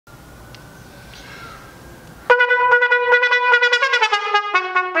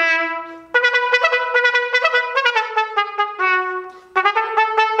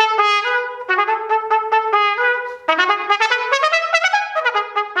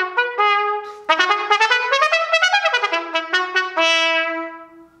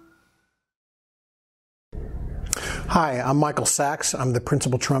Hi, I'm Michael Sachs. I'm the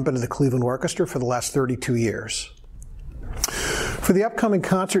principal trumpet of the Cleveland Orchestra for the last 32 years. For the upcoming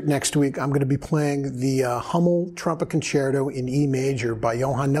concert next week, I'm going to be playing the HUMMEL Trumpet Concerto in E major by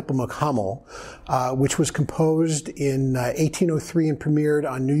Johann Nepomuk Hummel, which was composed in 1803 and premiered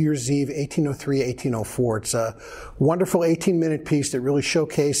on New Year's Eve, 1803-1804. It's a wonderful 18-minute piece that really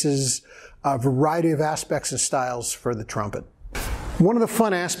showcases a variety of aspects and styles for the trumpet. One of the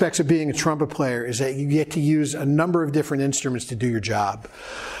fun aspects of being a trumpet player is that you get to use a number of different instruments to do your job.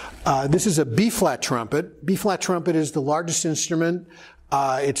 This is a B-flat trumpet. B-flat trumpet is the largest instrument.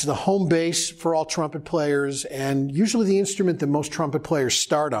 It's the home base for all trumpet players, and usually the instrument that most trumpet players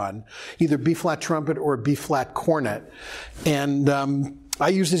start on, either B-flat trumpet or B-flat cornet. And I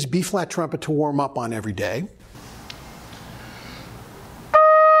use this B-flat trumpet to warm up on every day.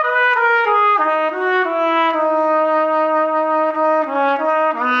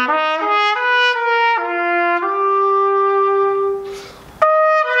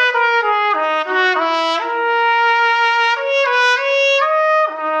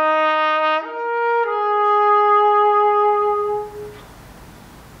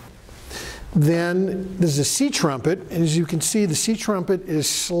 Then there's a C trumpet, and as you can see, the C trumpet is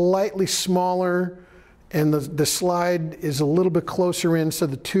slightly smaller, and the slide is a little bit closer in, so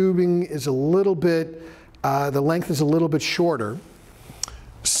the tubing is a little bit, the length is a little bit shorter.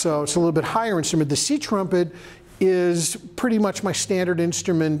 So it's a little bit higher instrument. The C trumpet is pretty much my standard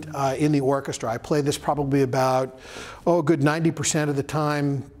instrument in the orchestra. I play this probably about, a good 90% of the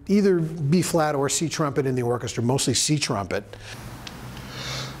time, either B flat or C trumpet in the orchestra, mostly C trumpet.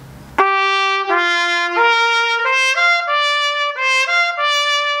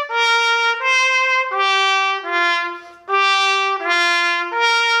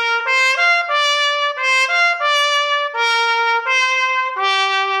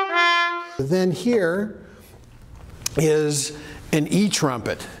 Then here is an E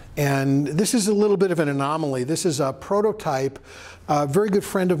trumpet, and this is a little bit of an anomaly. This is a prototype. A very good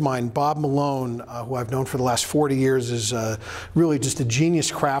friend of mine, Bob Malone, who I've known for the last 40 years, is really just a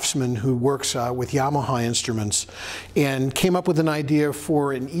genius craftsman who works with Yamaha instruments, and came up with an idea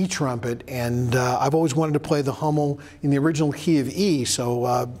for an E trumpet. And I've always wanted to play the Hummel in the original key of E,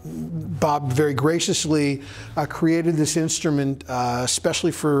 so Bob very graciously created this instrument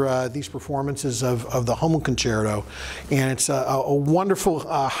especially for these performances of the Hummel Concerto. And it's a wonderful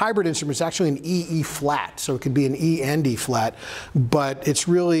hybrid instrument. It's actually an E flat, so it could be an E and E flat, but it's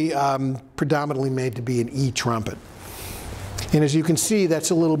really predominantly made to be an E trumpet. And as you can see, that's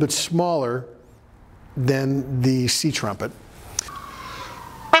a little bit smaller than the C trumpet.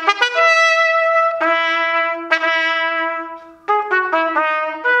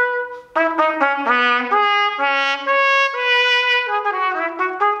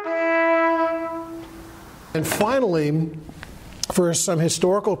 And finally, for some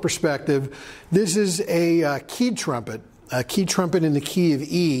historical perspective, this is a keyed trumpet. A keyed trumpet in the key of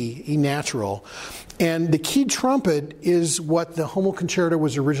E, E natural. And the keyed trumpet is what the Hummel Concerto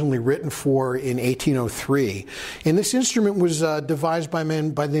was originally written for in 1803. And this instrument was devised by a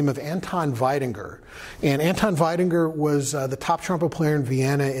man by the name of Anton Weidinger. And Anton Weidinger was the top trumpet player in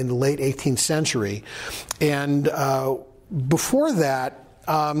Vienna in the late 18th century. And before that,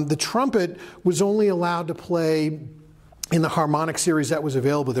 the trumpet was only allowed to play in the harmonic series that was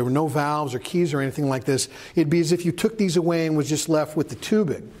available. There were no valves or keys or anything like this. It'd be as if you took these away and was just left with the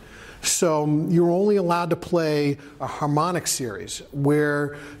tubing. So you were only allowed to play a harmonic series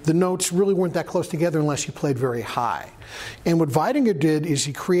where the notes really weren't that close together unless you played very high. And what Weidinger did is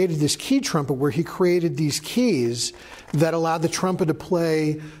he created this key trumpet where he created these keys that allowed the trumpet to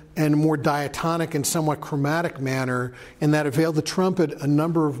play in a more diatonic and somewhat chromatic manner, and that availed the trumpet a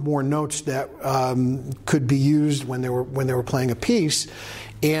number of more notes that could be used when they were playing a piece.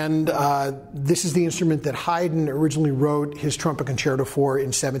 And this is the instrument that Haydn originally wrote his trumpet concerto for in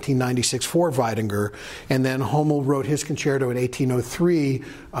 1796 for Weidinger, and then Hummel wrote his concerto in 1803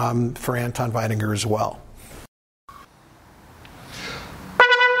 for Anton Weidinger as well.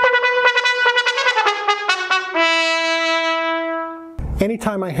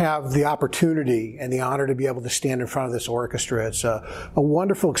 Anytime I have the opportunity and the honor to be able to stand in front of this orchestra, it's a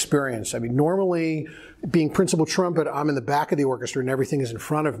wonderful experience. I mean, normally, being principal trumpet, I'm in the back of the orchestra and everything is in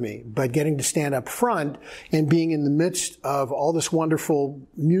front of me. But getting to stand up front and being in the midst of all this wonderful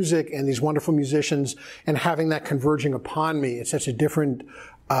music and these wonderful musicians and having that converging upon me, it's such a different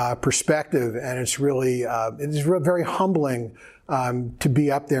perspective, and it's really very humbling to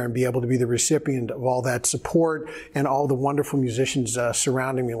be up there and be able to be the recipient of all that support and all the wonderful musicians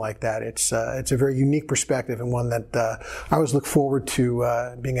surrounding me like that. It's a very unique perspective and one that I always look forward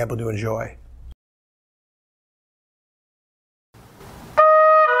to being able to enjoy.